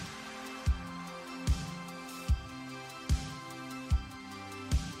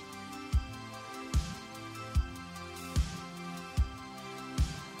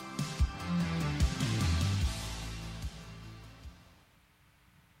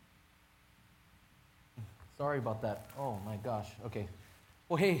Sorry about that. Oh my gosh. Okay.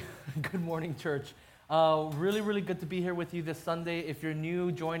 Well, hey, good morning, church. Really good to be here with you this Sunday. If you're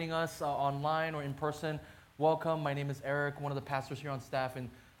new joining us online or in person, welcome. My name is Eric, one of the pastors here on staff, and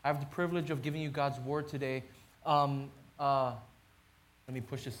I have the privilege of giving you God's word today. Let me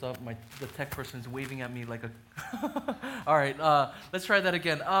push this up. The tech person's waving at me like a... All right, let's try that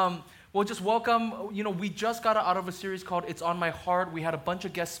again. Well, just welcome. You know, we just got out of a series called It's on My Heart. We had a bunch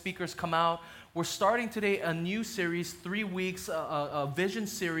of guest speakers come out. We're starting today a new series, 3 weeks, a vision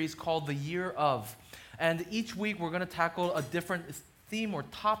series called The Year Of. And each week we're going to tackle a different theme or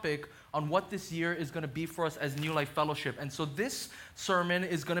topic on what this year is going to be for us as New Life Fellowship. And so this sermon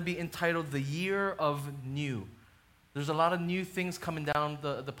is going to be entitled The Year of New. There's a lot of new things coming down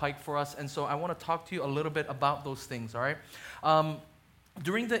the pike for us, and so I want to talk to you a little bit about those things, all right?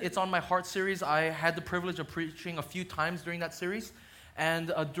 During the It's on My Heart series, I had the privilege of preaching a few times during that series,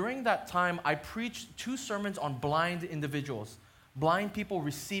 and during that time, I preached 2 sermons on blind individuals, blind people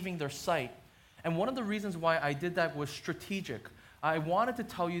receiving their sight. And one of the reasons why I did that was strategic. I wanted to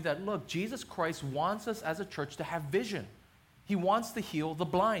tell you that, look, Jesus Christ wants us as a church to have vision. He wants to heal the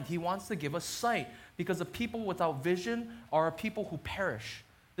blind. He wants to give us sight, because the people without vision are a people who perish.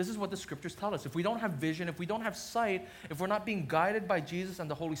 This is what the scriptures tell us. If we don't have vision, if we don't have sight, if we're not being guided by Jesus and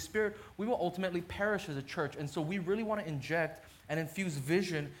the Holy Spirit, we will ultimately perish as a church. And so we really want to inject and infuse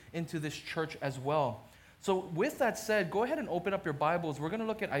vision into this church as well. So with that said, go ahead and open up your Bibles. We're going to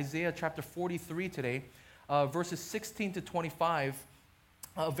look at Isaiah chapter 43 today, verses 16 to 25,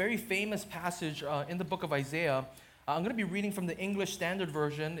 a very famous passage in the book of Isaiah. I'm going to be reading from the English Standard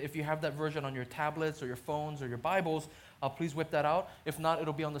Version. If you have that version on your tablets or your phones or your Bibles, please whip that out. If not,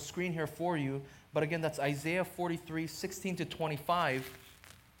 it'll be on the screen here for you. But again, that's Isaiah 43, 16 to 25.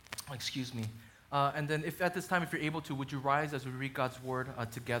 Excuse me. And then if at this time, if you're able to, would you rise as we read God's word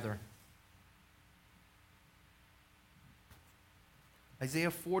together?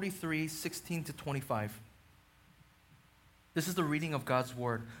 Isaiah 43, 16 to 25. This is the reading of God's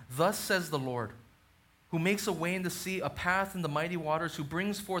word. Thus says the Lord, who makes a way in the sea, a path in the mighty waters, who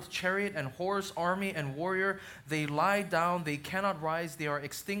brings forth chariot and horse, army and warrior. They lie down, they cannot rise, they are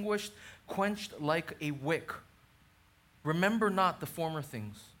extinguished, quenched like a wick. Remember not the former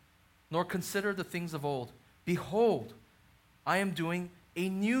things, nor consider the things of old. Behold, I am doing a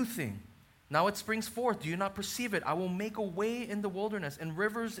new thing. Now it springs forth. Do you not perceive it? I will make a way in the wilderness and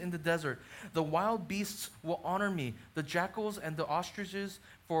rivers in the desert. The wild beasts will honor me, the jackals and the ostriches,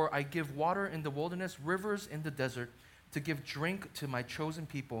 for I give water in the wilderness, rivers in the desert, to give drink to my chosen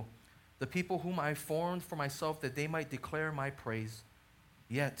people, the people whom I formed for myself, that they might declare my praise.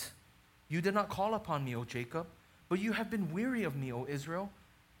 Yet you did not call upon me, O Jacob, but you have been weary of me, O Israel.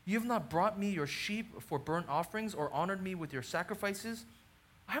 You have not brought me your sheep for burnt offerings, or honored me with your sacrifices.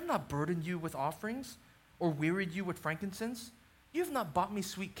 I have not burdened you with offerings, or wearied you with frankincense. You have not bought me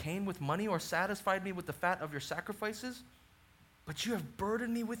sweet cane with money, or satisfied me with the fat of your sacrifices. But you have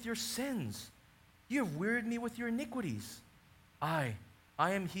burdened me with your sins. You have wearied me with your iniquities. I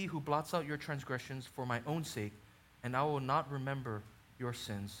am he who blots out your transgressions for my own sake, and I will not remember your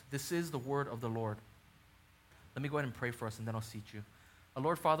sins. This is the word of the Lord. Let me go ahead and pray for us, and then I'll seat you.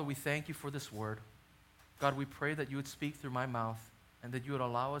 Lord Father, we thank you for this word. God, we pray that you would speak through my mouth, and that you would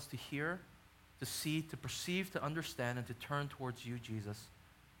allow us to hear, to see, to perceive, to understand, and to turn towards you, Jesus.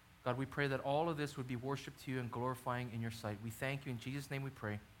 God, we pray that all of this would be worship to you and glorifying in your sight. We thank you. In Jesus' name we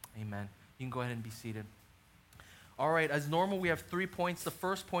pray. Amen. You can go ahead and be seated. All right, as normal, we have 3 points. The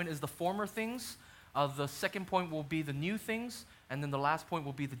first point is the former things. The second point will be the new things. And then the last point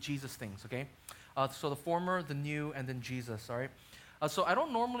will be the Jesus things, okay? So the former, the new, and then Jesus, all right? So I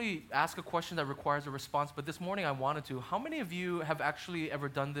don't normally ask a question that requires a response, but this morning I wanted to. How many of you have actually ever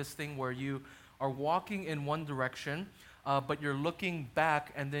done this thing where you are walking in one direction, but you're looking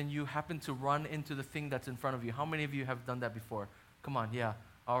back and then you happen to run into the thing that's in front of you? How many of you have done that before? Come on, yeah.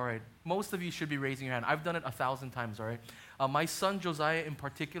 All right. Most of you should be raising your hand. I've done it 1,000 times, all right? My son Josiah in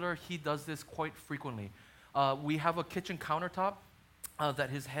particular, he does this quite frequently. We have a kitchen countertop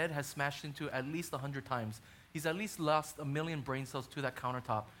that his head has smashed into at least 100 times. He's at least lost 1 million brain cells to that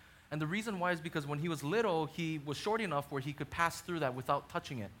countertop. And the reason why is because when he was little, he was short enough where he could pass through that without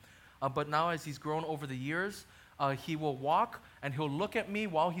touching it. But now as he's grown over the years, he will walk and he'll look at me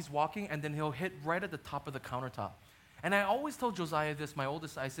while he's walking, and then he'll hit right at the top of the countertop. And I always tell Josiah this, my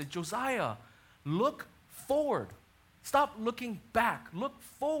oldest, I said, Josiah, look forward. Stop looking back. Look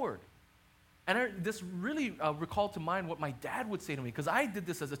forward. And this really recalled to mind what my dad would say to me, because I did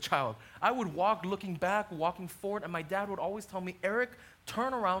this as a child. I would walk looking back, walking forward, and my dad would always tell me, Eric,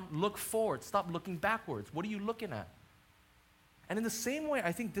 turn around, look forward. Stop looking backwards. What are you looking at? And in the same way,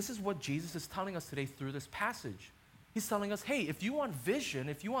 I think this is what Jesus is telling us today through this passage. He's telling us, hey, if you want vision,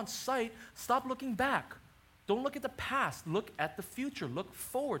 if you want sight, stop looking back. Don't look at the past. Look at the future. Look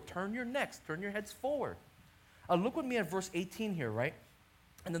forward. Turn your necks. Turn your heads forward. Look with me at verse 18 here, right?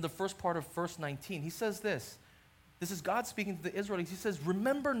 And then the first part of verse 19. He says this. This is God speaking to the Israelites. He says,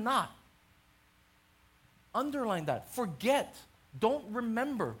 remember not. Underline that. Forget. Don't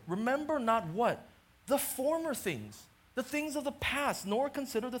remember. Remember not what? The former things. The things of the past, nor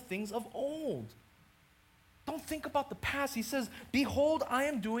consider the things of old. Don't think about the past. He says, behold, I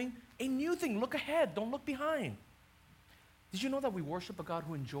am doing a new thing. Look ahead. Don't look behind. Did you know that we worship a God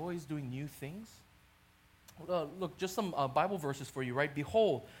who enjoys doing new things? Look, just some Bible verses for you, right?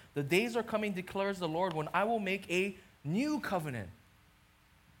 Behold, the days are coming, declares the Lord, when I will make a new covenant.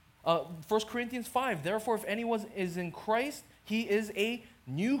 1 Corinthians 5, therefore, if anyone is in Christ, he is a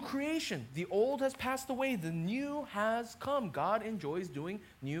new creation. The old has passed away. The new has come. God enjoys doing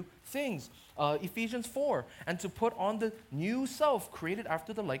new things. Ephesians 4, and to put on the new self, created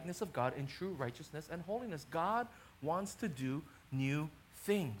after the likeness of God in true righteousness and holiness. God wants to do new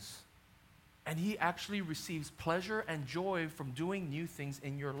things. And he actually receives pleasure and joy from doing new things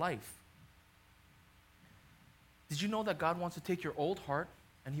in your life. Did you know that God wants to take your old heart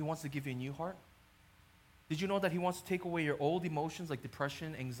and he wants to give you a new heart? Did you know that he wants to take away your old emotions like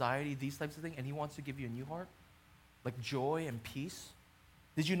depression, anxiety, these types of things, and he wants to give you a new heart? Like joy and peace?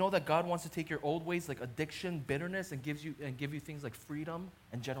 Did you know that God wants to take your old ways like addiction, bitterness, and give you things like freedom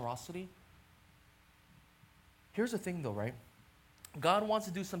and generosity? Here's the thing though, right? God wants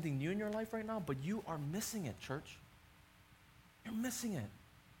to do something new in your life right now, but you are missing it, church. You're missing it.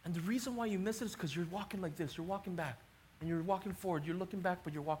 And the reason why you miss it is because you're walking like this. You're walking back. And you're walking forward. You're looking back,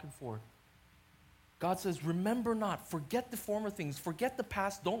 but you're walking forward. God says, remember not. Forget the former things. Forget the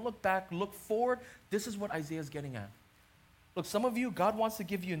past. Don't look back. Look forward. This is what Isaiah is getting at. Look, some of you, God wants to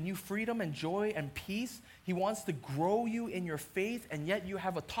give you a new freedom and joy and peace. He wants to grow you in your faith, and yet you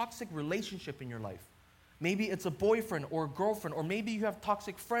have a toxic relationship in your life. Maybe it's a boyfriend or a girlfriend, or maybe you have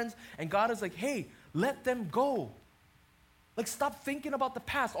toxic friends, and God is like, hey, let them go. Like, stop thinking about the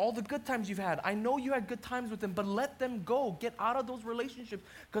past, all the good times you've had. I know you had good times with them, but let them go. Get out of those relationships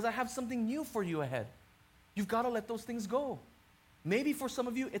because I have something new for you ahead. You've got to let those things go. Maybe for some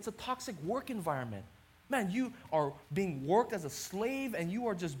of you, it's a toxic work environment. Man, you are being worked as a slave and you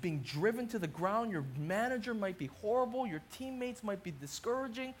are just being driven to the ground. Your manager might be horrible. Your teammates might be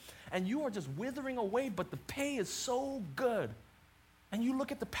discouraging. And you are just withering away, but the pay is so good. And you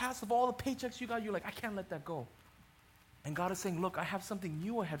look at the past of all the paychecks you got, you're like, I can't let that go. And God is saying, look, I have something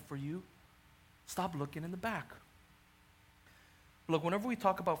new ahead for you. Stop looking in the back. Look, whenever we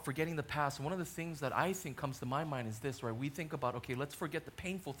talk about forgetting the past, one of the things that I think comes to my mind is this, right? We think about, okay, let's forget the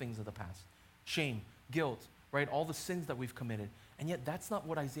painful things of the past. Shame, guilt, right? All the sins that we've committed. And yet that's not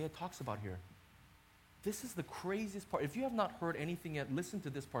what Isaiah talks about here. This is the craziest part. If you have not heard anything yet, listen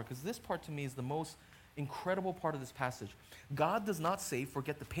to this part, because this part to me is the most incredible part of this passage. God does not say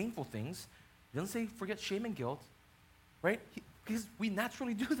forget the painful things. He doesn't say forget shame and guilt, right? Because we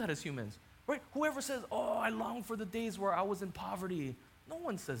naturally do that as humans, right? Whoever says, oh, I long for the days where I was in poverty. No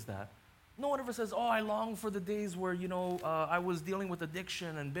one says that. No one ever says, oh, I long for the days where, I was dealing with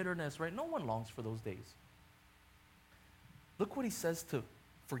addiction and bitterness, right? No one longs for those days. Look what he says to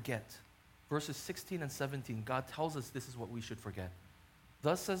forget. Verses 16 and 17, God tells us this is what we should forget.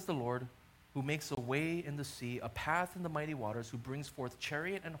 Thus says the Lord, who makes a way in the sea, a path in the mighty waters, who brings forth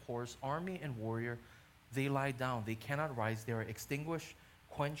chariot and horse, army and warrior. They lie down. They cannot rise. They are extinguished,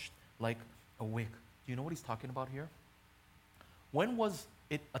 quenched like a wick. Do you know what he's talking about here? When was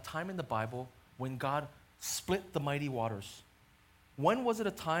it a time in the Bible when God split the mighty waters? When was it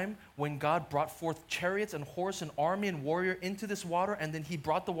a time when God brought forth chariots and horse and army and warrior into this water, and then he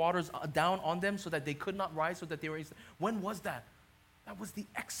brought the waters down on them so that they could not rise, so that they were... When was that? That was the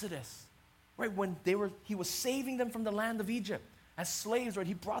Exodus, right? When he was saving them from the land of Egypt as slaves, right?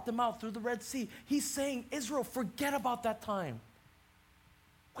 He brought them out through the Red Sea. He's saying, Israel, forget about that time.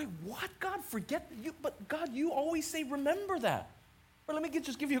 Wait, what, God? Forget you? But God, you always say, remember that. But let me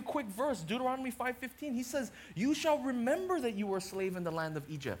just give you a quick verse. Deuteronomy 5:15. He says, you shall remember that you were a slave in the land of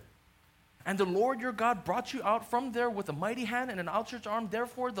Egypt. And the Lord your God brought you out from there with a mighty hand and an outstretched arm.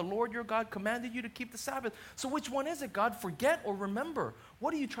 Therefore, the Lord your God commanded you to keep the Sabbath. So which one is it, God? Forget or remember?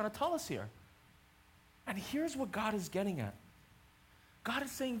 What are you trying to tell us here? And here's what God is getting at. God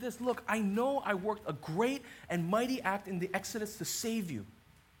is saying this, look, I know I worked a great and mighty act in the Exodus to save you.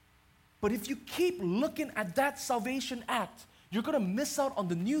 But if you keep looking at that salvation act, you're going to miss out on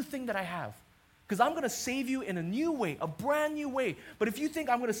the new thing that I have. Because I'm going to save you in a new way, a brand new way. But if you think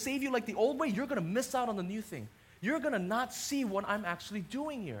I'm going to save you like the old way, you're going to miss out on the new thing. you're going to not see what I'm actually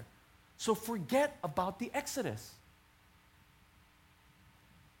doing here. So forget about the Exodus.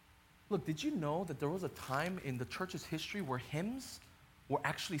 Look, did you know that there was a time in the church's history where hymns were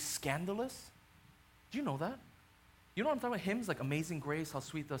actually scandalous? Do you know that? You know what I'm talking about? Hymns like Amazing Grace, how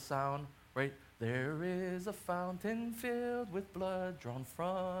sweet the sound, right? There is a fountain filled with blood drawn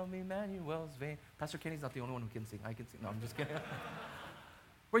from Emmanuel's vein. Pastor Kenny's not the only one who can sing. I can sing. No, I'm just kidding.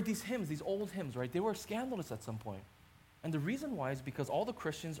 Right, these hymns, these old hymns, right? They were scandalous at some point. And the reason why is because all the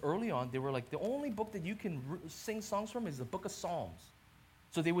Christians early on, they were like, the only book that you can sing songs from is the book of Psalms.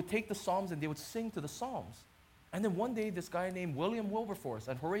 So they would take the Psalms and they would sing to the Psalms. And then one day, this guy named William Wilberforce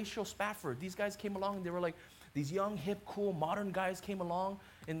and Horatio Spafford, these guys came along and they were like, these young, hip, cool, modern guys came along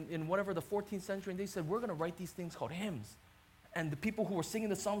in whatever, the 14th century, and they said, we're going to write these things called hymns. And the people who were singing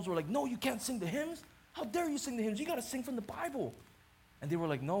the Psalms were like, no, you can't sing the hymns. How dare you sing the hymns? You got to sing from the Bible. And they were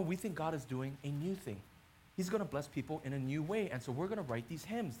like, no, we think God is doing a new thing. He's going to bless people in a new way. And so we're going to write these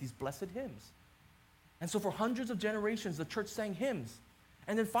hymns, these blessed hymns. And so for hundreds of generations, the church sang hymns.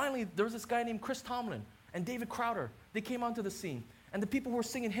 And then finally, there was this guy named Chris Tomlin and David Crowder. They came onto the scene. And the people who were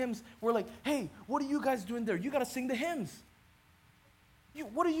singing hymns were like, hey, what are you guys doing there? You got to sing the hymns.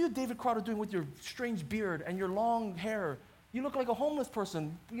 What are you, David Crowder, doing with your strange beard and your long hair? You look like a homeless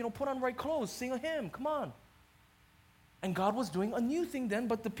person. Put on right clothes, sing a hymn, come on. And God was doing a new thing then,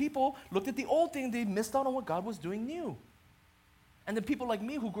 but the people looked at the old thing, they missed out on what God was doing new. And the people like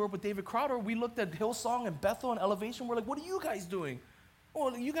me who grew up with David Crowder, we looked at Hillsong and Bethel and Elevation, we're like, what are you guys doing?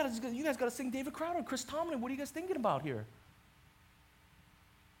 Oh, you guys got to sing David Crowder and Chris Tomlin. What are you guys thinking about here?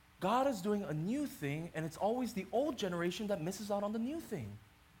 God is doing a new thing, and it's always the old generation that misses out on the new thing.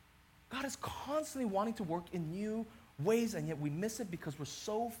 God is constantly wanting to work in new ways, and yet we miss it because we're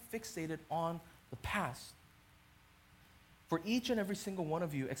so fixated on the past. For each and every single one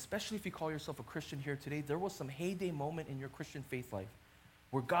of you, especially if you call yourself a Christian here today, there was some heyday moment in your Christian faith life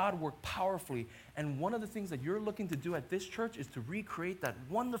where God worked powerfully. And one of the things that you're looking to do at this church is to recreate that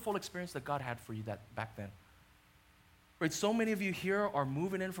wonderful experience that God had for you back then. Right, so many of you here are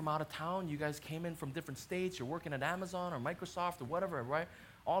moving in from out of town. You guys came in from different states. You're working at Amazon or Microsoft or whatever, right?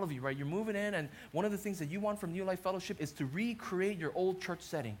 All of you, right? You're moving in, and one of the things that you want from New Life Fellowship is to recreate your old church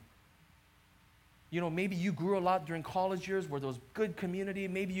setting. Maybe you grew a lot during college years where there was good community.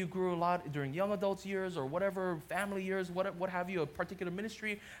 Maybe you grew a lot during young adults years or whatever, family years, what have you, a particular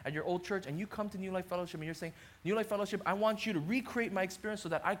ministry at your old church, and you come to New Life Fellowship and you're saying, New Life Fellowship, I want you to recreate my experience so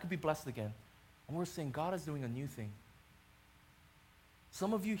that I could be blessed again. And we're saying God is doing a new thing.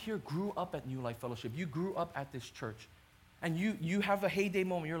 Some of you here grew up at New Life Fellowship. You grew up at this church. And you have a heyday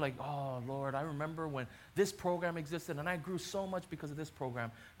moment. You're like, oh, Lord, I remember when this program existed, and I grew so much because of this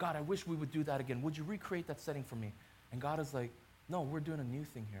program. God, I wish we would do that again. Would you recreate that setting for me? And God is like, no, we're doing a new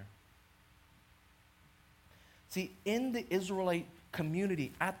thing here. See, in the Israelite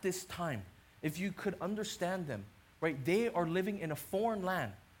community at this time, if you could understand them, right, they are living in a foreign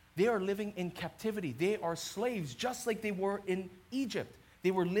land. They are living in captivity. They are slaves, just like they were in Egypt.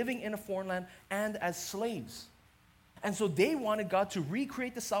 They were living in a foreign land and as slaves. And so they wanted God to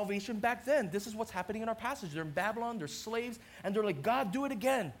recreate the salvation back then. This is what's happening in our passage. They're in Babylon, they're slaves, and they're like, God, do it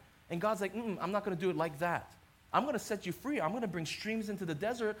again. And God's like, I'm not going to do it like that. I'm going to set you free. I'm going to bring streams into the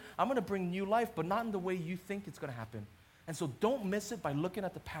desert. I'm going to bring new life, but not in the way you think it's going to happen. And so don't miss it by looking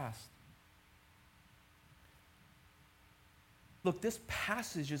at the past. Look, this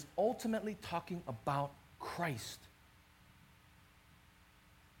passage is ultimately talking about Christ.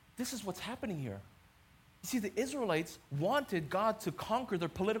 This is what's happening here. You see, the Israelites wanted God to conquer their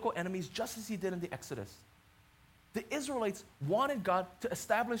political enemies just as he did in the Exodus. The Israelites wanted God to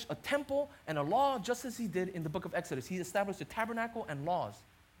establish a temple and a law just as he did in the book of Exodus. He established a tabernacle and laws,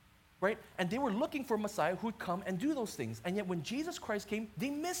 right? And they were looking for a Messiah who would come and do those things. And yet when Jesus Christ came, they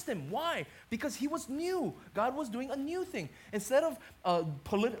missed him. Why? Because he was new. God was doing a new thing. Instead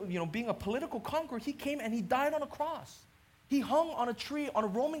of being a political conqueror, he came and he died on a cross. He hung on a tree on a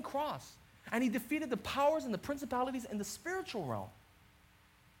Roman cross. And he defeated the powers and the principalities in the spiritual realm.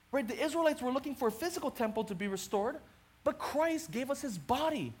 Right? The Israelites were looking for a physical temple to be restored, but Christ gave us his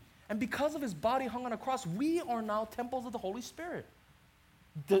body. And because of his body hung on a cross, we are now temples of the Holy Spirit.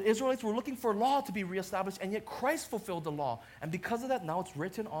 The Israelites were looking for law to be reestablished, and yet Christ fulfilled the law. And because of that, now it's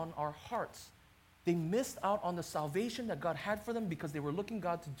written on our hearts. They missed out on the salvation that God had for them because they were looking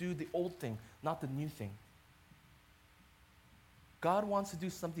God to do the old thing, not the new thing. God wants to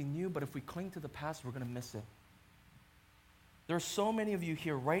do something new, but if we cling to the past, we're going to miss it. There are so many of you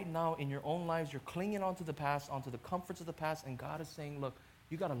here right now in your own lives, you're clinging onto the past, onto the comforts of the past, and God is saying, look,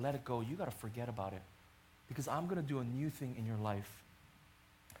 you got to let it go. You got to forget about it because I'm going to do a new thing in your life.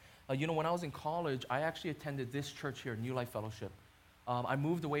 When I was in college, I actually attended this church here, New Life Fellowship. I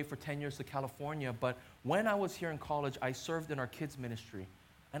moved away for 10 years to California, but when I was here in college, I served in our kids' ministry.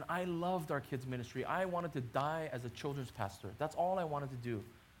 And I loved our kids' ministry. I wanted to die as a children's pastor. That's all I wanted to do.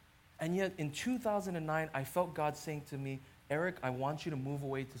 And yet, in 2009, I felt God saying to me, Eric, I want you to move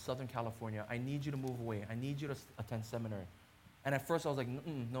away to Southern California. I need you to move away. I need you to attend seminary. And at first, I was like,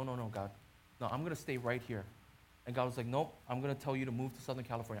 no, God. No, I'm going to stay right here. And God was like, nope, I'm going to tell you to move to Southern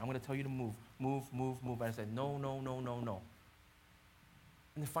California. I'm going to tell you to move. And I said, no.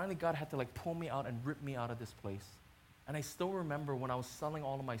 And then finally, God had to pull me out and rip me out of this place. And I still remember when I was selling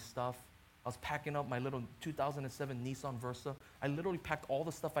all of my stuff, I was packing up my little 2007 Nissan Versa. I literally packed all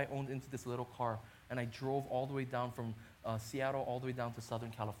the stuff I owned into this little car, and I drove all the way down from Seattle all the way down to Southern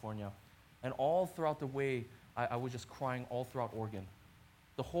California. And all throughout the way, I was just crying all throughout Oregon.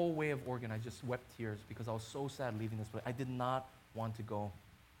 The whole way of Oregon, I just wept tears because I was so sad leaving this place. I did not want to go.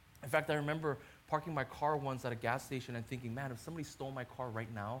 In fact, I remember parking my car once at a gas station and thinking, man, if somebody stole my car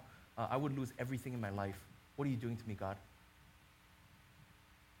right now, I would lose everything in my life. What are you doing to me, God?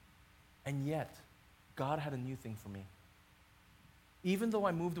 And yet, God had a new thing for me. Even though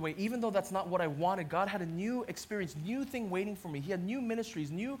I moved away, even though that's not what I wanted, God had a new experience, new thing waiting for me. He had new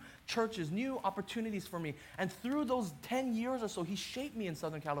ministries, new churches, new opportunities for me. And through those 10 years or so, He shaped me in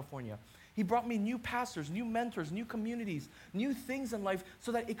Southern California. He brought me new pastors, new mentors, new communities, new things in life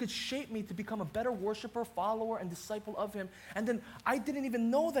so that it could shape me to become a better worshiper, follower, and disciple of Him. And then I didn't even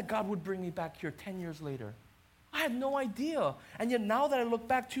know that God would bring me back here 10 years later. I had no idea. And yet now that I look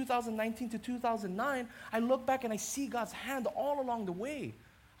back 2019 to 2009, I look back and I see God's hand all along the way.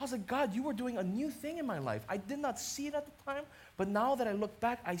 I was like, God, you were doing a new thing in my life. I did not see it at the time, but now that I look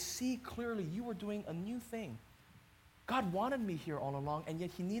back, I see clearly you were doing a new thing. God wanted me here all along, and yet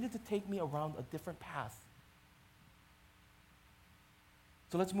He needed to take me around a different path.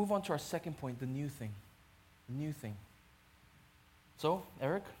 So let's move on to our second point, the new thing. The new thing. So,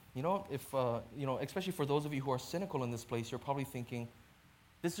 Eric, if especially for those of you who are cynical in this place, you're probably thinking,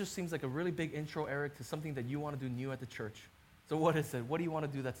 this just seems like a really big intro, Eric, to something that you want to do new at the church. So what is it? What do you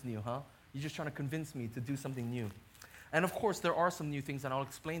want to do that's new, huh? You're just trying to convince me to do something new. And of course, there are some new things, and I'll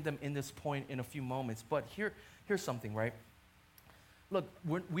explain them in this point in a few moments. But here's something, right? Look,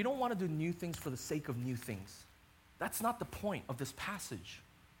 we don't want to do new things for the sake of new things. That's not the point of this passage.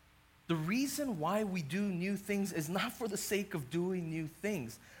 The reason why we do new things is not for the sake of doing new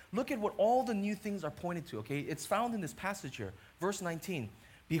things. Look at what all the new things are pointed to, okay? It's found in this passage here. Verse 19.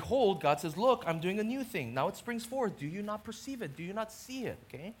 Behold, God says, look, I'm doing a new thing. Now it springs forth. Do you not perceive it? Do you not see it,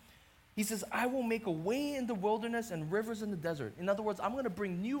 okay? He says, I will make a way in the wilderness and rivers in the desert. In other words, I'm going to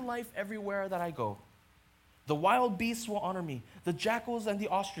bring new life everywhere that I go. The wild beasts will honor me, the jackals and the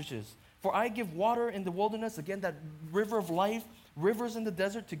ostriches. For I give water in the wilderness, again, that river of life, rivers in the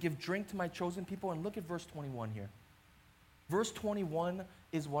desert to give drink to my chosen people. And look at verse 21 here. Verse 21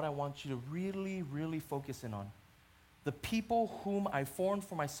 is what I want you to really, really focus in on. The people whom I formed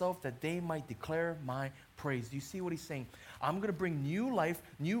for myself, that they might declare my praise. Do you see what he's saying? I'm going to bring new life,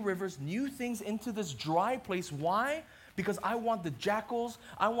 new rivers, new things into this dry place. Why? Because I want the jackals,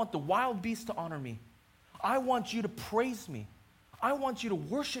 I want the wild beasts to honor me. I want you to praise me. I want you to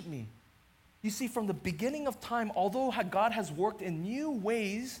worship me. You see, from the beginning of time, although God has worked in new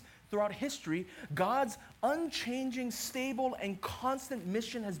ways throughout history, God's unchanging, stable, and constant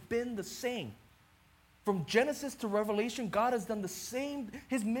mission has been the same. From Genesis to Revelation, God has done the same.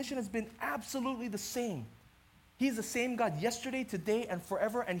 His mission has been absolutely the same. He's the same God yesterday, today, and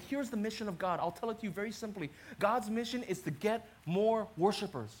forever. And here's the mission of God. I'll tell it to you very simply. God's mission is to get more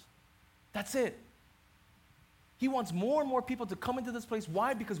worshipers. That's it. He wants more and more people to come into this place.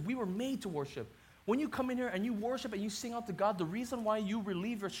 Why? Because we were made to worship. When you come in here and you worship and you sing out to God, the reason why you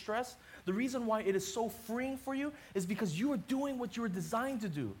relieve your stress, the reason why it is so freeing for you is because you are doing what you were designed to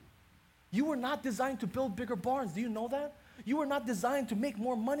do. You were not designed to build bigger barns. Do you know that? You were not designed to make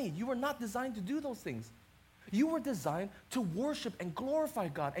more money. You were not designed to do those things. You were designed to worship and glorify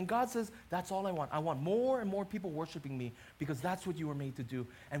God. And God says, that's all I want. I want more and more people worshiping me because that's what you were made to do.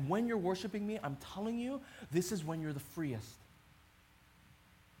 And when you're worshiping me, I'm telling you, this is when you're the freest.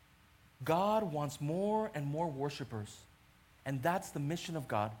 God wants more and more worshipers. And that's the mission of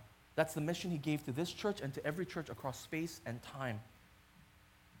God. That's the mission He gave to this church and to every church across space and time.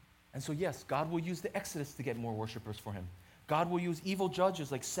 And so yes, God will use the Exodus to get more worshipers for Him. God will use evil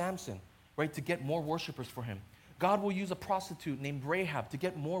judges like Samson, right, to get more worshipers for Him. God will use a prostitute named Rahab to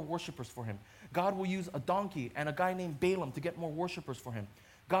get more worshipers for Him. God will use a donkey and a guy named Balaam to get more worshipers for Him.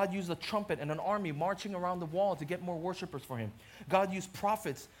 God used a trumpet and an army marching around the wall to get more worshipers for him. God used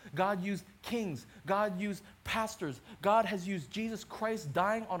prophets. God used kings. God used pastors. God has used Jesus Christ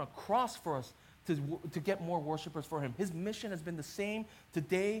dying on a cross for us to get more worshipers for him. His mission has been the same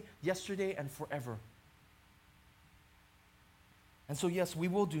today, yesterday, and forever. And so, yes, we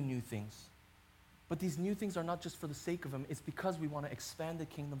will do new things. But these new things are not just for the sake of him. It's because we want to expand the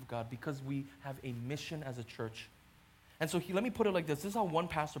kingdom of God, because we have a mission as a church. And so let me put it like this. This is how one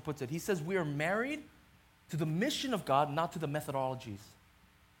pastor puts it. He says, we are married to the mission of God, not to the methodologies.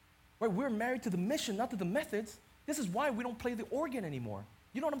 Right? We're married to the mission, not to the methods. This is why we don't play the organ anymore.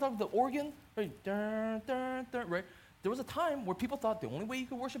 You know what I'm talking about? The organ? Right? Dun, dun, dun, right? There was a time where people thought the only way you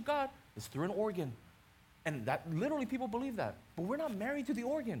could worship God is through an organ. And that literally people believe that. But we're not married to the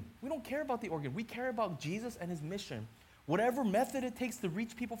organ. We don't care about the organ. We care about Jesus and his mission. Whatever method it takes to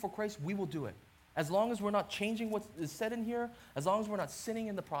reach people for Christ, we will do it. As long as we're not changing what is said in here, as long as we're not sinning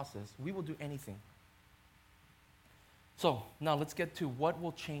in the process, we will do anything. So now let's get to what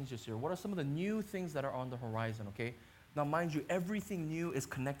will change this year. What are some of the new things that are on the horizon, okay? Now mind you, everything new is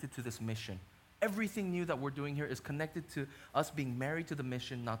connected to this mission. Everything new that we're doing here is connected to us being married to the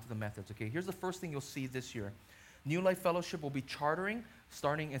mission, not to the methods, okay? Here's the first thing you'll see this year. New Life Fellowship will be chartering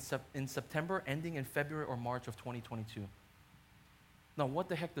starting in September, ending in February or March of 2022. Now, what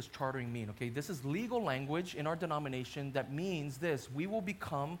the heck does chartering mean, okay? This is legal language in our denomination that means this: we will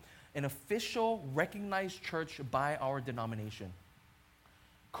become an official, recognized church by our denomination.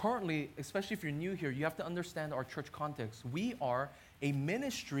 Currently, especially if you're new here, you have to understand our church context. We are a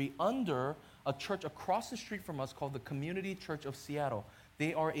ministry under a church across the street from us called the Community Church of Seattle.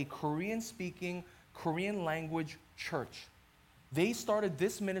 They are a Korean-speaking, Korean language church. They started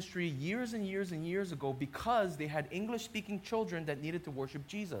this ministry years and years and years ago because they had English-speaking children that needed to worship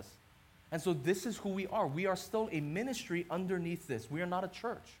Jesus. And so this is who we are. We are still a ministry underneath this. We are not a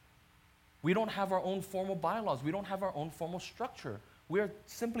church. We don't have our own formal bylaws. We don't have our own formal structure. We are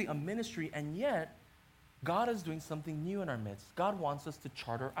simply a ministry, and yet God is doing something new in our midst. God wants us to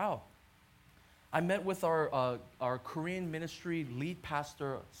charter out. I met with our Korean ministry lead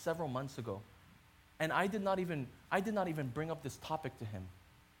pastor several months ago, and I did not even bring up this topic to him.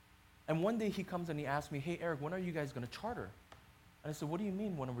 And one day he comes and he asks me, "Hey Eric, when are you guys going to charter?" And I said, "What do you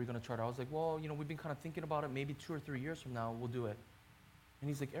mean, when are we going to charter?" I was like, "Well, we've been kind of thinking about it. Maybe 2 or 3 years from now we'll do it." And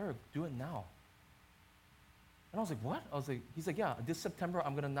he's like, "Eric, do it now." And I was like, "What?" He's like, "Yeah, this September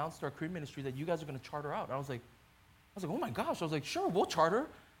I'm going to announce to our Korean ministry that you guys are going to charter out." And I was like, "Oh my gosh." I was like, "Sure, we'll charter.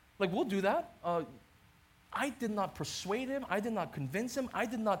 We'll do that." I did not persuade him. I did not convince him. I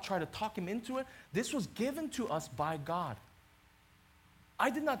did not try to talk him into it. This was given to us by God. I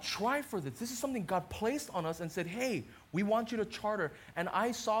did not try for this. This is something God placed on us and said, "Hey, we want you to charter." And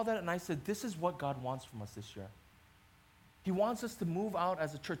I saw that and I said, this is what God wants from us this year. He wants us to move out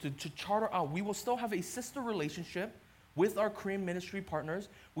as a church, to charter out. We will still have a sister relationship with our Korean ministry partners.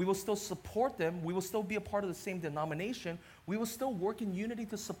 We will still support them. We will still be a part of the same denomination. We will still work in unity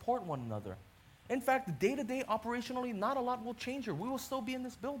to support one another. In fact, day-to-day, operationally, not a lot will change here. We will still be in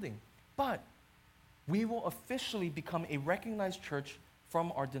this building. But we will officially become a recognized church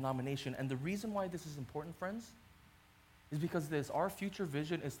from our denomination. And the reason why this is important, friends, is because our future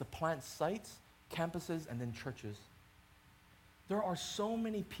vision is to plant sites, campuses, and then churches. There are so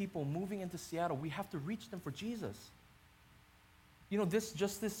many people moving into Seattle. We have to reach them for Jesus.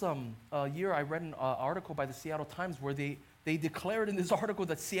 This year I read an article by the Seattle Times where they declared in this article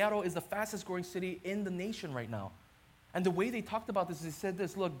that Seattle is the fastest growing city in the nation right now. And the way they talked about this, they said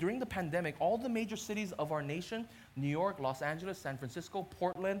this: look, during the pandemic, all the major cities of our nation, New York, Los Angeles, San Francisco,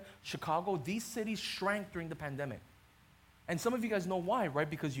 Portland, Chicago, these cities shrank during the pandemic. And some of you guys know why, right?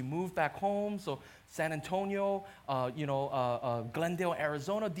 Because you moved back home. So San Antonio, Glendale,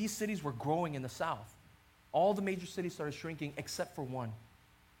 Arizona, these cities were growing in the south. All the major cities started shrinking except for one.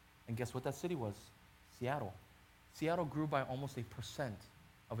 And guess what that city was? Seattle. Seattle grew by almost 1%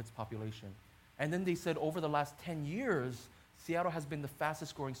 of its population. And then they said over the last 10 years, Seattle has been the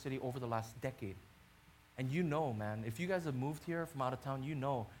fastest growing city over the last decade. And man, if you guys have moved here from out of town,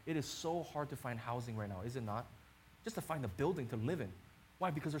 it is so hard to find housing right now, is it not? Just to find a building to live in.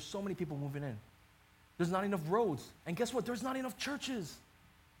 Why? Because there's so many people moving in. There's not enough roads. And guess what? There's not enough churches.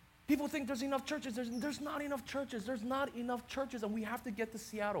 People think there's enough churches. There's not enough churches. There's not enough churches, and we have to get to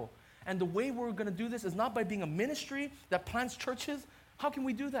Seattle. And the way we're going to do this is not by being a ministry that plants churches. How can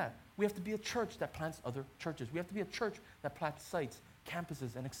we do that? We have to be a church that plants other churches. We have to be a church that plants sites,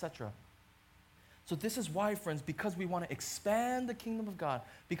 campuses, and etc. So this is why, friends, because we want to expand the kingdom of God,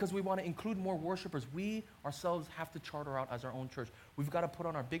 because we want to include more worshipers, we ourselves have to charter out as our own church. We've got to put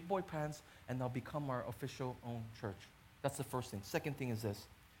on our big boy pants and now become our official own church. That's the first thing. Second thing is this.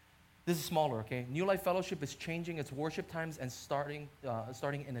 This is smaller, okay? New Life Fellowship is changing its worship times and starting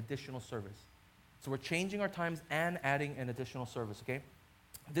an additional service. So we're changing our times and adding an additional service, okay?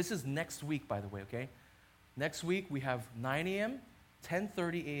 This is next week, by the way, okay? Next week, we have 9 a.m.,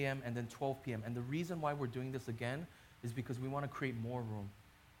 10:30 a.m., and then 12 p.m. And the reason why we're doing this again is because we want to create more room,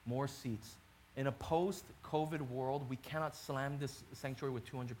 more seats. In a post-COVID world, we cannot slam this sanctuary with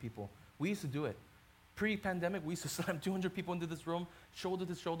 200 people. We used to do it. Pre-pandemic, we used to slam 200 people into this room, shoulder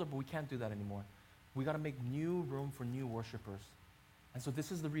to shoulder, but we can't do that anymore. We got to make new room for new worshipers. And so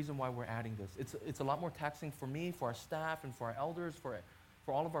this is the reason why we're adding this. It's a lot more taxing for me, for our staff, and for our elders, for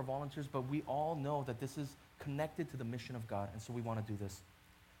all of our volunteers, but we all know that this is connected to the mission of God, and so we want to do this.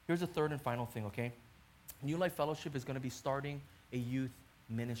 Here's the third and final thing, okay? New Life Fellowship is going to be starting a youth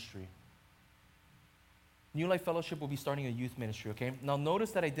ministry. New Life Fellowship will be starting a youth ministry, okay? Now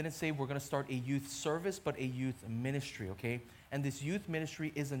notice that I didn't say we're going to start a youth service, but a youth ministry, okay? And this youth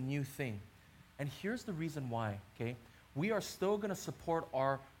ministry is a new thing. And here's the reason why, okay? We are still going to support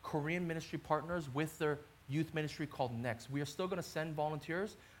our Korean ministry partners with their youth ministry called Next. We are still going to send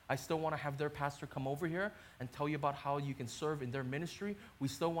volunteers. I still want to have their pastor come over here and tell you about how you can serve in their ministry. We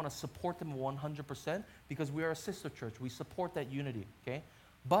still want to support them 100% because we are a sister church. We support that unity, okay?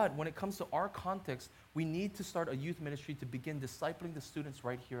 But when it comes to our context, we need to start a youth ministry to begin discipling the students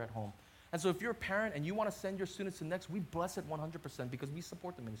right here at home. And so if you're a parent and you want to send your students to Next, we bless it 100% because we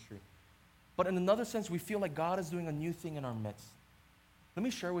support the ministry. But in another sense, we feel like God is doing a new thing in our midst. Let me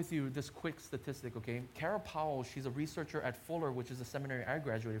share with you this quick statistic, okay? Kara Powell, she's a researcher at Fuller, which is a seminary I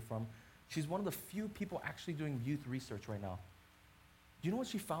graduated from. She's one of the few people actually doing youth research right now. Do you know what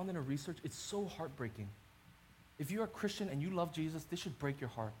she found in her research? It's so heartbreaking. If you're a Christian and you love Jesus, this should break your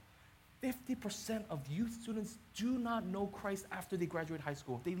heart. 50% of youth students do not know Christ after they graduate high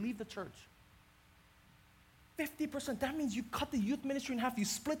school. They leave the church. 50%. That means you cut the youth ministry in half. You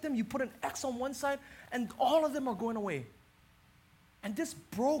split them, you put an X on one side, and all of them are going away. And this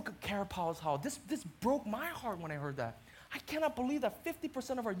broke Kara Powell's heart. This broke my heart when I heard that. I cannot believe that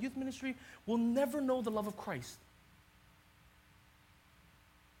 50% of our youth ministry will never know the love of Christ.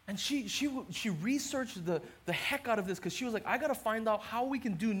 And she researched the heck out of this because she was like, I got to find out how we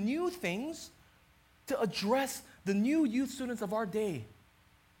can do new things to address the new youth students of our day.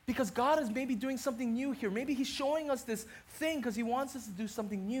 Because God is maybe doing something new here. Maybe He's showing us this thing because He wants us to do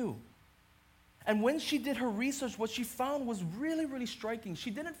something new. And when she did her research, what she found was really, really striking. She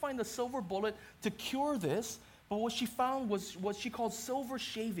didn't find a silver bullet to cure this, but what she found was what she called silver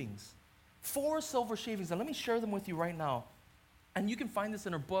shavings. 4 silver shavings. And let me share them with you right now. And you can find this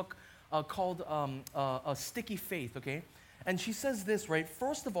in her book called A Sticky Faith, okay? And she says this, right?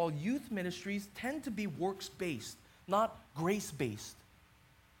 First of all, youth ministries tend to be works-based, not grace-based.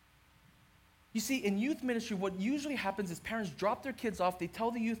 You see, in youth ministry, what usually happens is parents drop their kids off. They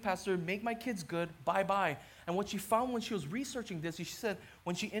tell the youth pastor, make my kids good, bye-bye. And what she found when she was researching this, she said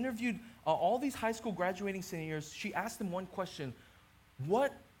when she interviewed all these high school graduating seniors, she asked them one question: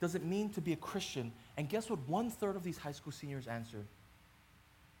 what does it mean to be a Christian? And guess what 1/3 of these high school seniors answered?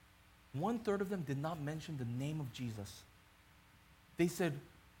 1/3 of them did not mention the name of Jesus. They said,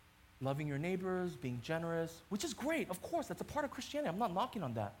 loving your neighbors, being generous, which is great. Of course, that's a part of Christianity. I'm not knocking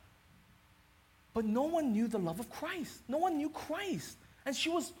on that. But no one knew the love of Christ. No one knew Christ. And she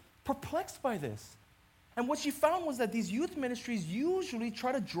was perplexed by this. And what she found was that these youth ministries usually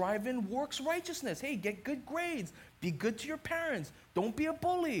try to drive in works righteousness. Hey, get good grades. Be good to your parents. Don't be a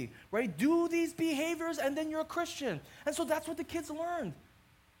bully, right? Do these behaviors and then you're a Christian. And so that's what the kids learned.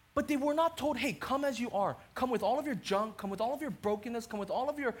 But they were not told, hey, come as you are. Come with all of your junk. Come with all of your brokenness. Come with all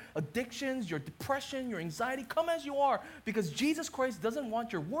of your addictions, your depression, your anxiety. Come as you are. Because Jesus Christ doesn't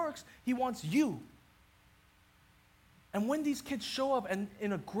want your works. He wants you. And when these kids show up and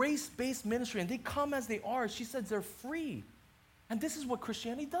in a grace-based ministry and they come as they are, she says they're free. And this is what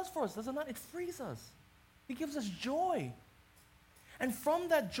Christianity does for us, does it not? It frees us. It gives us joy. And from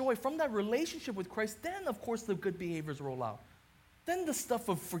that joy, from that relationship with Christ, then, of course, the good behaviors roll out. Then the stuff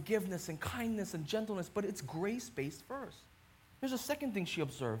of forgiveness and kindness and gentleness, but it's grace-based first. There's a second thing she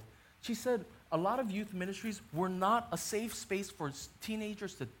observed. She said a lot of youth ministries were not a safe space for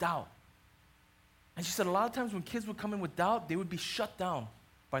teenagers to doubt. And she said a lot of times when kids would come in with doubt, they would be shut down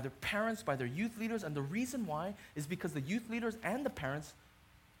by their parents, by their youth leaders. And the reason why is because the youth leaders and the parents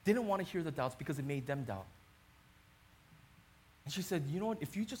didn't want to hear the doubts because it made them doubt. And she said, you know what,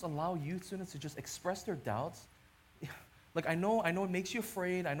 if you just allow youth students to just express their doubts, like I know it makes you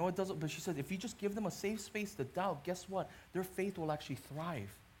afraid, I know it doesn't, but she said if you just give them a safe space to doubt, guess what? Their faith will actually thrive.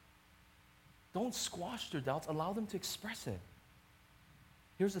 Don't squash their doubts, allow them to express it.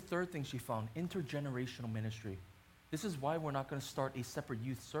 Here's the third thing she found: intergenerational ministry. This is why we're not going to start a separate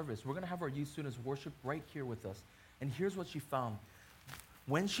youth service. We're going to have our youth students worship right here with us. And here's what she found.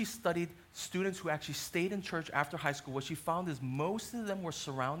 When she studied students who actually stayed in church after high school, what she found is most of them were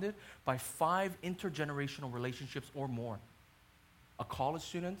surrounded by 5 intergenerational relationships or more. A college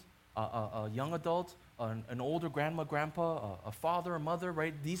student, a young adult, an older grandma, grandpa, a father, a mother,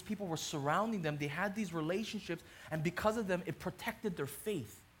 right? These people were surrounding them. They had these relationships, and because of them, it protected their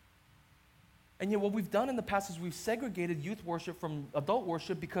faith. And yet what we've done in the past is we've segregated youth worship from adult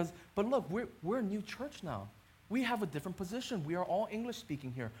worship but look, we're a new church now. We have a different position. We are all English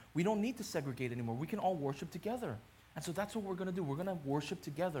speaking here. We don't need to segregate anymore. We can all worship together. And so that's what we're going to do. We're going to worship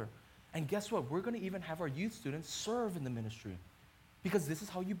together. And guess what? We're going to even have our youth students serve in the ministry. Because this is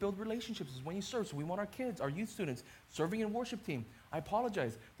how you build relationships, is when you serve. So we want our kids, our youth students, serving in worship team. I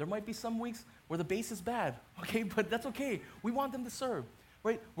apologize. There might be some weeks where the bass is bad, okay? But that's okay. We want them to serve.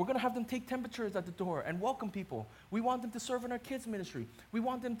 Right? We're going to have them take temperatures at the door and welcome people. We want them to serve in our kids' ministry. We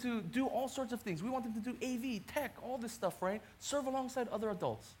want them to do all sorts of things. We want them to do AV, tech, all this stuff, right? Serve alongside other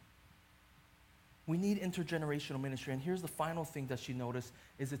adults. We need intergenerational ministry. And here's the final thing that she noticed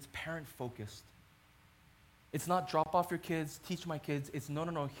is it's parent-focused. It's not drop off your kids, teach my kids. It's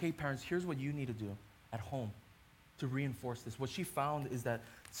no. Hey, parents, here's what you need to do at home to reinforce this. What she found is that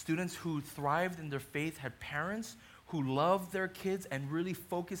students who thrived in their faith had parents who loved their kids and really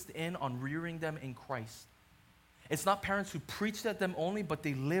focused in on rearing them in Christ. It's not parents who preached at them only, but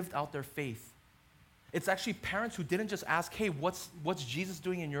they lived out their faith. It's actually parents who didn't just ask, hey, what's Jesus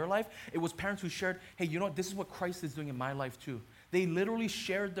doing in your life? It was parents who shared, hey, you know what? This is what Christ is doing in my life too. They literally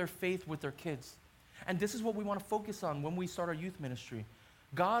shared their faith with their kids. And this is what we want to focus on when we start our youth ministry.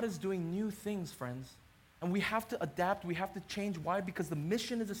 God is doing new things, friends. And we have to adapt, we have to change. Why? Because the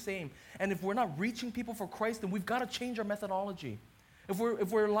mission is the same. And if we're not reaching people for Christ, then we've got to change our methodology. If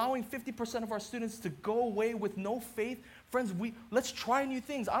we're allowing 50% of our students to go away with no faith, friends, let's try new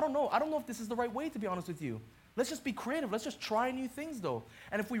things. I don't know if this is the right way, to be honest with you. Let's just be creative. Let's just try new things, though.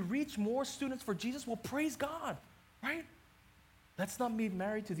 And if we reach more students for Jesus, well, praise God, right? Let's not be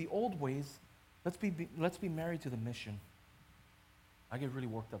married to the old ways. Let's be married to the mission. I get really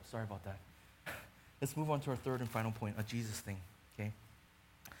worked up. Sorry about that. Let's move on to our third and final point, a Jesus thing, okay?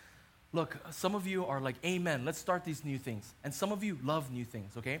 Look, some of you are like, amen, let's start these new things. And some of you love new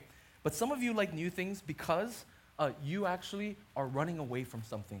things, okay? But some of you like new things because you actually are running away from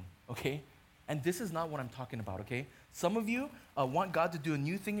something, okay? And this is not what I'm talking about, okay? Some of you want God to do a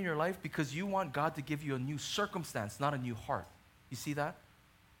new thing in your life because you want God to give you a new circumstance, not a new heart. You see that?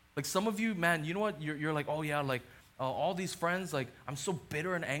 Like some of you, man, you know what? You're like, oh yeah, like, all these friends, like, I'm so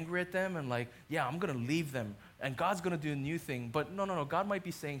bitter and angry at them, and like, yeah, I'm going to leave them, and God's going to do a new thing. But no, God might be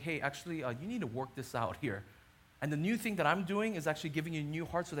saying, hey, actually, you need to work this out here. And the new thing that I'm doing is actually giving you a new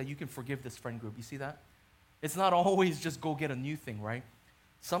heart so that you can forgive this friend group. You see that? It's not always just go get a new thing, right?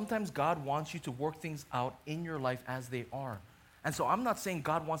 Sometimes God wants you to work things out in your life as they are. And so I'm not saying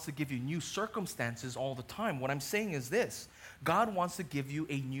God wants to give you new circumstances all the time. What I'm saying is this: God wants to give you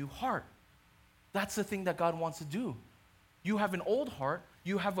a new heart. That's the thing that God wants to do. You have an old heart,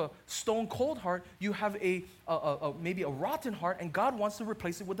 you have a stone cold heart, you have maybe a rotten heart, and God wants to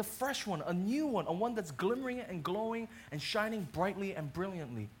replace it with a fresh one, a new one, a one that's glimmering and glowing and shining brightly and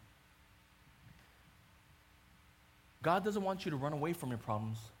brilliantly. God doesn't want you to run away from your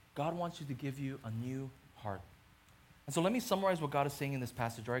problems. God wants you to give you a new heart. And so let me summarize what God is saying in this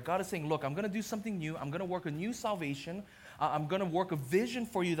passage, all right? God is saying, look, I'm going to do something new. I'm going to work a new salvation. I'm going to work a vision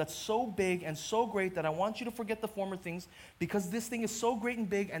for you that's so big and so great that I want you to forget the former things because this thing is so great and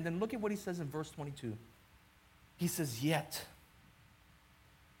big. And then look at what he says in verse 22. He says, yet,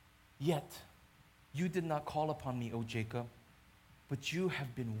 you did not call upon me, O Jacob, but you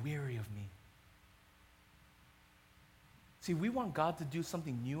have been weary of me. See, we want God to do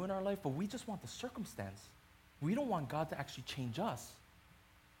something new in our life, but we just want the circumstance. We don't want God to actually change us.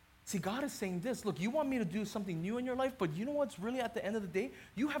 See, God is saying this, look, you want me to do something new in your life, but you know what's really at the end of the day?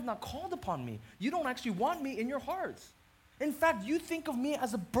 You have not called upon me. You don't actually want me in your hearts. In fact, you think of me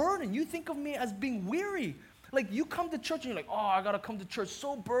as a burden. You think of me as being weary. Like you come to church and you're like, oh, I got to come to church.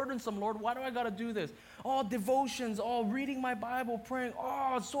 So burdensome, Lord. Why do I got to do this? Oh, devotions. Oh, reading my Bible, praying.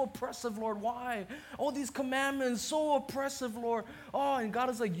 Oh, it's so oppressive, Lord. Why? All these commandments, so oppressive, Lord. Oh, and God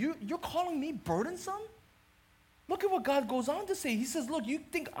is like, you're calling me burdensome? Look at what God goes on to say. He says, look, you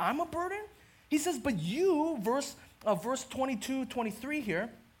think I'm a burden? He says, but you, verse 22, 23 here,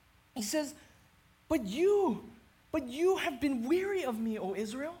 he says, but you have been weary of me, O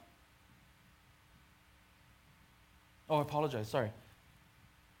Israel. Oh, I apologize, sorry.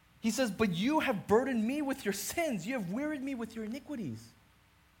 He says, but you have burdened me with your sins. You have wearied me with your iniquities.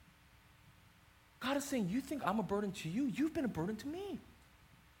 God is saying, you think I'm a burden to you? You've been a burden to me.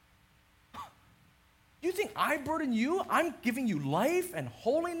 You think I burden you? I'm giving you life and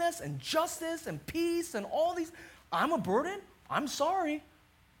holiness and justice and peace and all these. I'm a burden? I'm sorry.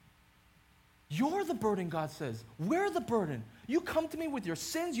 You're the burden, God says. We're the burden. You come to me with your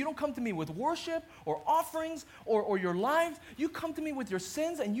sins. You don't come to me with worship or offerings or your lives. You come to me with your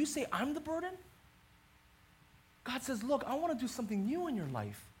sins and you say, I'm the burden? God says, look, I want to do something new in your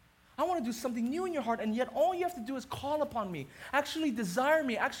life. I want to do something new in your heart, and yet all you have to do is call upon me, actually desire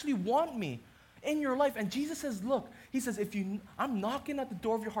me, actually want me in your life. And Jesus says, look, he says, I'm knocking at the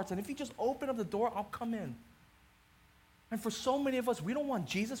door of your hearts, and if you just open up the door, I'll come in. And for so many of us, we don't want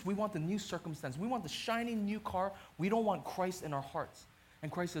Jesus, we want the new circumstance. We want the shiny new car. We don't want Christ in our hearts.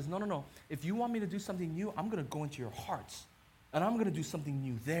 And Christ says, no. If you want me to do something new, I'm going to go into your hearts, and I'm going to do something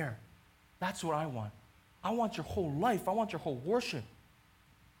new there. That's what I want. I want your whole life. I want your whole worship.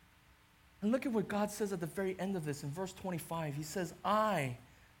 And look at what God says at the very end of this in verse 25. He says, I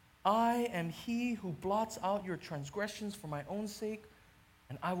am he who blots out your transgressions for my own sake,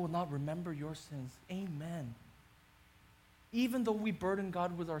 and I will not remember your sins. Amen. Even though we burden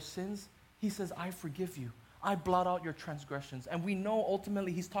God with our sins, he says, I forgive you. I blot out your transgressions. And we know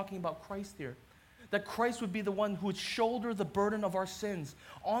ultimately he's talking about Christ here. That Christ would be the one who would shoulder the burden of our sins.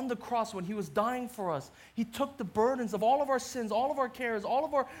 On the cross, when he was dying for us, he took the burdens of all of our sins, all of our cares, all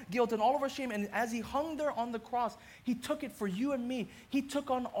of our guilt, and all of our shame. And as he hung there on the cross, he took it for you and me. He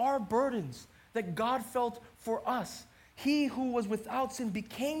took on our burdens that God felt for us. He who was without sin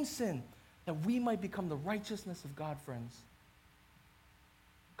became sin, that we might become the righteousness of God, friends.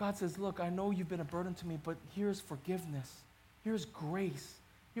 God says, look, I know you've been a burden to me, but here's forgiveness. Here's grace.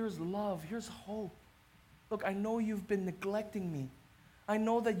 Here's love. Here's hope. Look, I know you've been neglecting me. I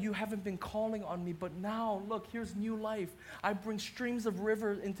know that you haven't been calling on me, but now, look, here's new life. I bring streams of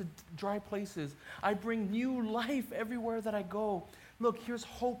river into dry places. I bring new life everywhere that I go. Look, here's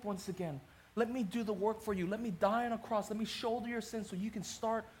hope once again. Let me do the work for you. Let me die on a cross. Let me shoulder your sins so you can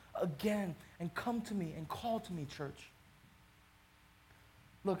start again and come to me and call to me, church.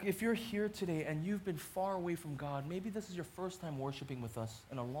 Look, if you're here today and you've been far away from God, maybe this is your first time worshiping with us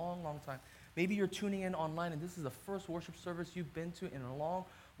in a long, long time. Maybe you're tuning in online and this is the first worship service you've been to in a long,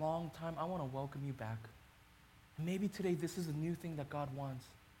 long time. I want to welcome you back. And maybe today this is a new thing that God wants.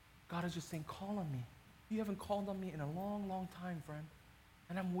 God is just saying, call on me. You haven't called on me in a long, long time, friend.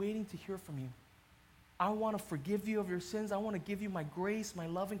 And I'm waiting to hear from you. I want to forgive you of your sins. I want to give you my grace, my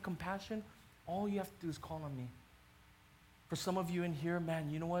love and compassion. All you have to do is call on me. For some of you in here, man,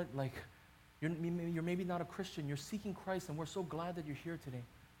 you know what? Like, you're maybe not a Christian. You're seeking Christ, and we're so glad that you're here today.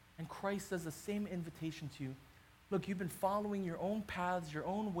 And Christ says the same invitation to you. Look, you've been following your own paths, your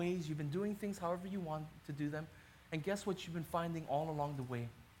own ways. You've been doing things however you want to do them. And guess what you've been finding all along the way?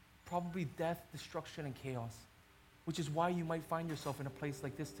 Probably death, destruction, and chaos. Which is why you might find yourself in a place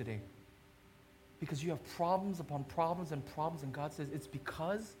like this today. Because you have problems upon problems and problems. And God says, it's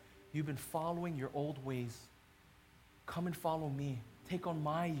because you've been following your old ways. Come and follow me. Take on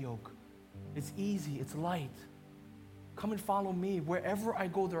my yoke. It's easy. It's light. Come and follow me. Wherever I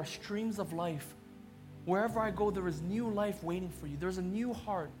go, there are streams of life. Wherever I go, there is new life waiting for you. There's a new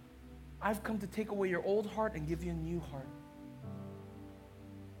heart. I've come to take away your old heart and give you a new heart.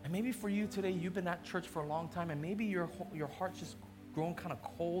 And maybe for you today, you've been at church for a long time, and maybe your heart's just grown kind of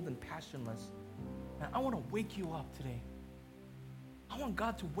cold and passionless. And I want to wake you up today. I want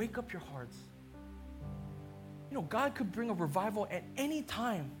God to wake up your hearts. You know, God could bring a revival at any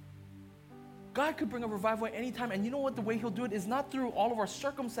time. God could bring a revival at any time. And you know what? The way he'll do it is not through all of our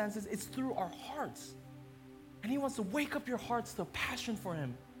circumstances. It's through our hearts. And he wants to wake up your hearts to a passion for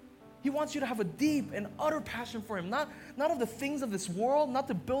him. He wants you to have a deep and utter passion for him. Not of the things of this world, not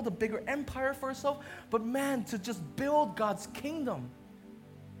to build a bigger empire for yourself, but man, to just build God's kingdom.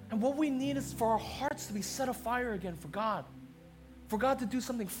 And what we need is for our hearts to be set afire again for God. For God to do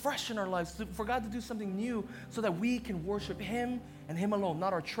something fresh in our lives, for God to do something new so that we can worship him and him alone.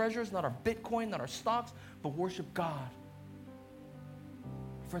 Not our treasures, not our Bitcoin, not our stocks, but worship God.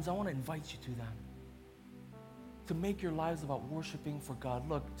 Friends, I want to invite you to that. To make your lives about worshiping for God.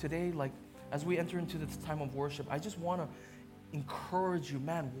 Look, today, like as we enter into this time of worship, I just want to encourage you,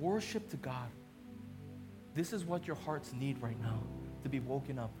 man, worship to God. This is what your hearts need right now, to be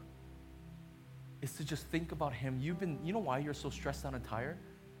woken up. Is to just think about him. You know why you're so stressed out and tired?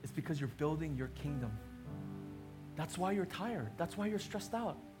 It's because you're building your kingdom. That's why you're tired. That's why you're stressed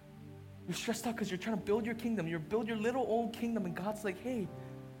out. You're stressed out because you're trying to build your kingdom. You build your little old kingdom, and God's like, hey,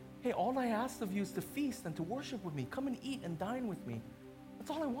 all I ask of you is to feast and to worship with me. Come and eat and dine with me.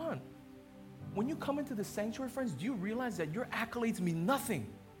 That's all I want. When you come into the sanctuary, friends, do you realize that your accolades mean nothing?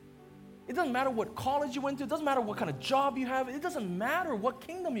 It doesn't matter what college you went to. It doesn't matter what kind of job you have. It doesn't matter what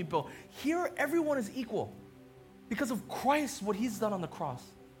kingdom you built. Here, everyone is equal because of Christ, what he's done on the cross.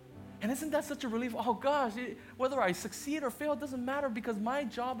 And isn't that such a relief? Oh gosh, whether I succeed or fail, it doesn't matter because my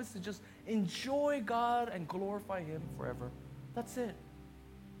job is to just enjoy God and glorify him forever. That's it.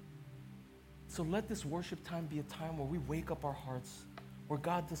 So let this worship time be a time where we wake up our hearts, where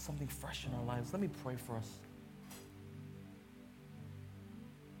God does something fresh in our lives. Let me pray for us.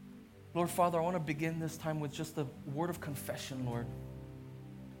 Lord Father, I want to begin this time with just a word of confession, Lord.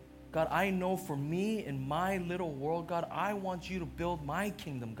 God, I know for me in my little world, God, I want you to build my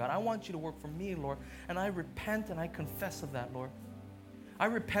kingdom, God. I want you to work for me, Lord. And I repent and I confess of that, Lord. I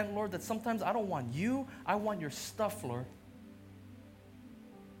repent, Lord, that sometimes I don't want you. I want your stuff, Lord.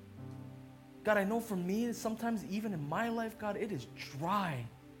 God, I know for me, sometimes even in my life, God, it is dry.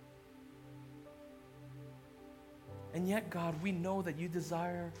 And yet, God, we know that you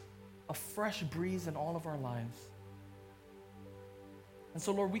desire a fresh breeze in all of our lives. And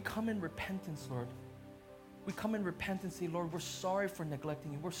so, Lord, we come in repentance, Lord. We come in repentance, say, Lord, we're sorry for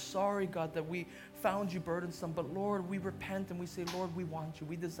neglecting you. We're sorry, God, that we found you burdensome. But, Lord, we repent and we say, Lord, we want you.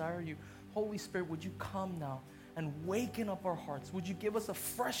 We desire you. Holy Spirit, would you come now and waken up our hearts? Would you give us a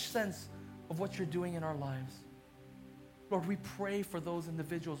fresh sense of what you're doing in our lives? Lord, we pray for those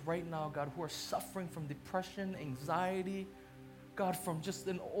individuals right now, God, who are suffering from depression, anxiety, God, from just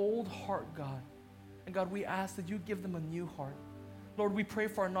an old heart, God. And God, we ask that you give them a new heart. Lord, we pray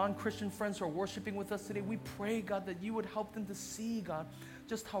for our non-Christian friends who are worshiping with us today. We pray, God, that you would help them to see, God,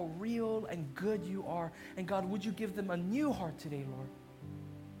 just how real and good you are. And God, would you give them a new heart today, Lord?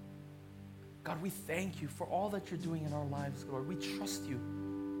 God, we thank you for all that you're doing in our lives, Lord. We trust you.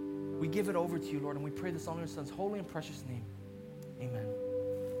 We give it over to you, Lord, and we pray this on your Son's holy and precious name. Amen.